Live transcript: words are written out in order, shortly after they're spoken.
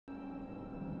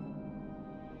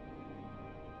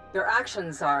Your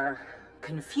actions are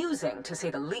confusing, to say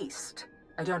the least.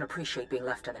 I don't appreciate being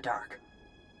left in the dark.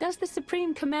 Does the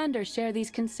Supreme Commander share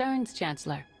these concerns,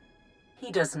 Chancellor?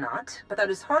 He does not, but that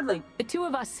is hardly... The two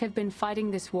of us have been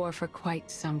fighting this war for quite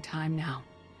some time now.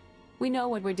 We know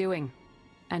what we're doing,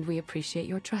 and we appreciate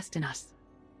your trust in us.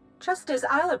 Just as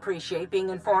I'll appreciate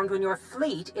being informed when your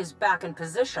fleet is back in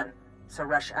position, so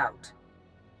rush out.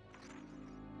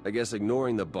 I guess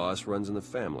ignoring the boss runs in the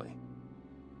family.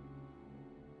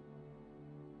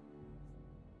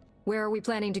 Where are we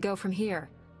planning to go from here?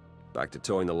 Back to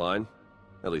towing the line?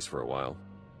 At least for a while.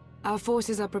 Our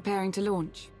forces are preparing to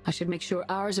launch. I should make sure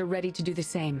ours are ready to do the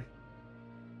same.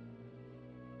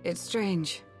 It's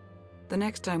strange. The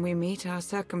next time we meet, our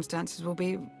circumstances will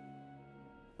be...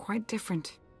 quite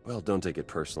different. Well, don't take it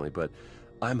personally, but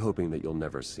I'm hoping that you'll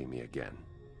never see me again.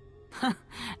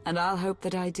 And I'll hope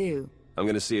that I do. I'm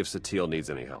gonna see if SWTOR needs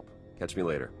any help. Catch me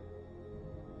later.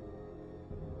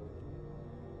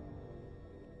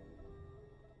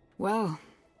 Well,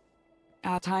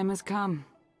 our time has come.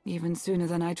 Even sooner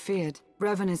than I'd feared.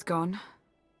 Revan is gone.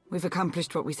 We've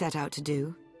accomplished what we set out to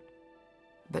do.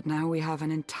 But now we have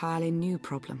an entirely new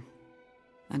problem.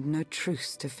 And no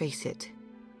truce to face it.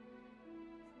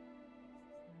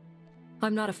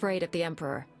 I'm not afraid of the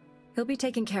Emperor. He'll be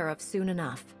taken care of soon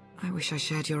enough. I wish I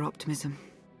shared your optimism.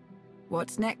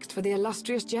 What's next for the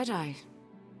illustrious Jedi?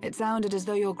 It sounded as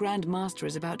though your Grand Master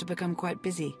is about to become quite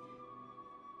busy.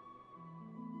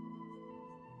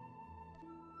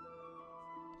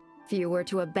 If you were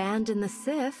to abandon the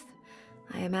Sith,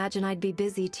 I imagine I'd be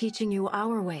busy teaching you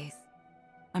our ways.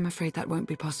 I'm afraid that won't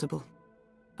be possible.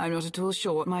 I'm not at all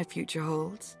sure what my future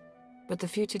holds, but the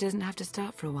future doesn't have to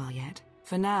start for a while yet.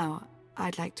 For now,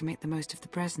 I'd like to make the most of the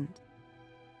present.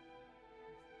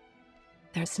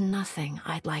 There's nothing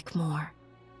I'd like more.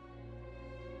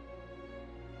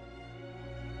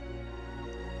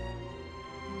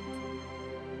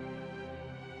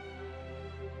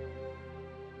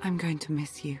 I'm going to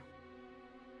miss you.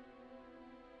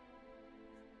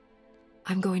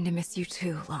 I'm going to miss you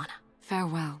too, Lana.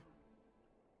 Farewell.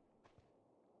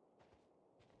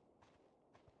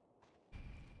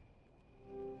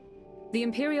 The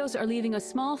Imperials are leaving a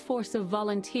small force of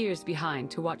volunteers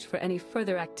behind to watch for any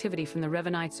further activity from the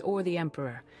Revanites or the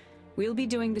Emperor. We'll be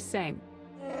doing the same.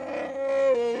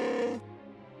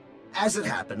 As it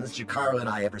happens, Jakaro and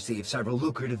I have received several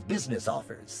lucrative business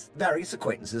offers. Various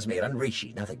acquaintances made on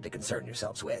Rishi, nothing to concern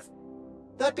yourselves with.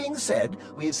 That being said,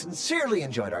 we have sincerely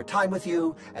enjoyed our time with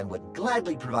you, and would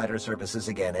gladly provide our services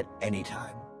again at any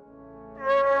time.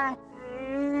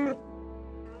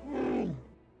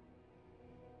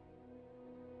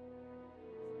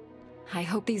 I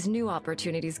hope these new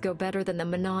opportunities go better than the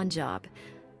Manon job.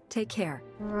 Take care.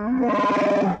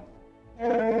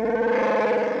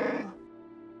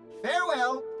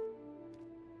 Farewell!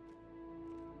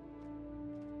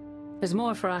 There's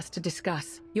more for us to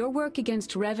discuss. Your work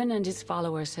against Revan and his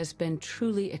followers has been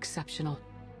truly exceptional.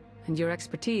 And your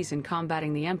expertise in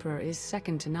combating the Emperor is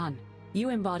second to none. You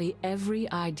embody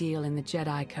every ideal in the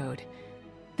Jedi Code.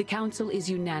 The Council is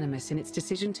unanimous in its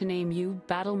decision to name you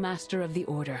Battlemaster of the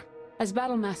Order. As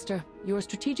Battlemaster, your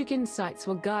strategic insights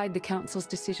will guide the Council's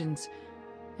decisions,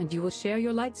 and you will share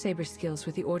your lightsaber skills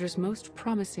with the Order's most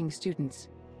promising students.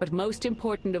 But most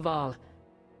important of all,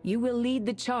 you will lead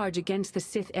the charge against the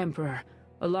Sith Emperor,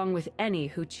 along with any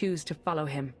who choose to follow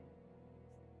him.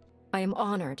 I am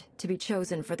honored to be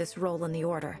chosen for this role in the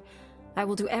Order. I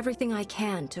will do everything I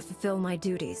can to fulfill my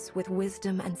duties with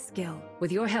wisdom and skill.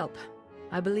 With your help,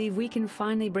 I believe we can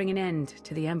finally bring an end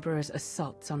to the Emperor's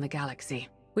assaults on the galaxy.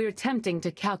 We're attempting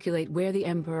to calculate where the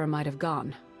Emperor might have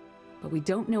gone, but we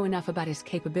don't know enough about his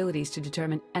capabilities to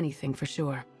determine anything for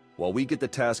sure. While we get the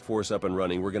task force up and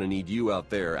running, we're gonna need you out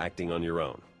there acting on your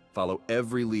own. Follow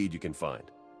every lead you can find.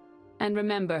 And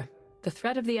remember, the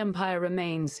threat of the Empire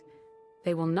remains.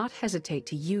 They will not hesitate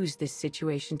to use this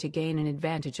situation to gain an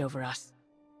advantage over us.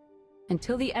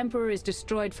 Until the Emperor is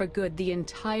destroyed for good, the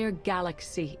entire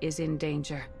galaxy is in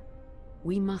danger.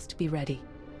 We must be ready.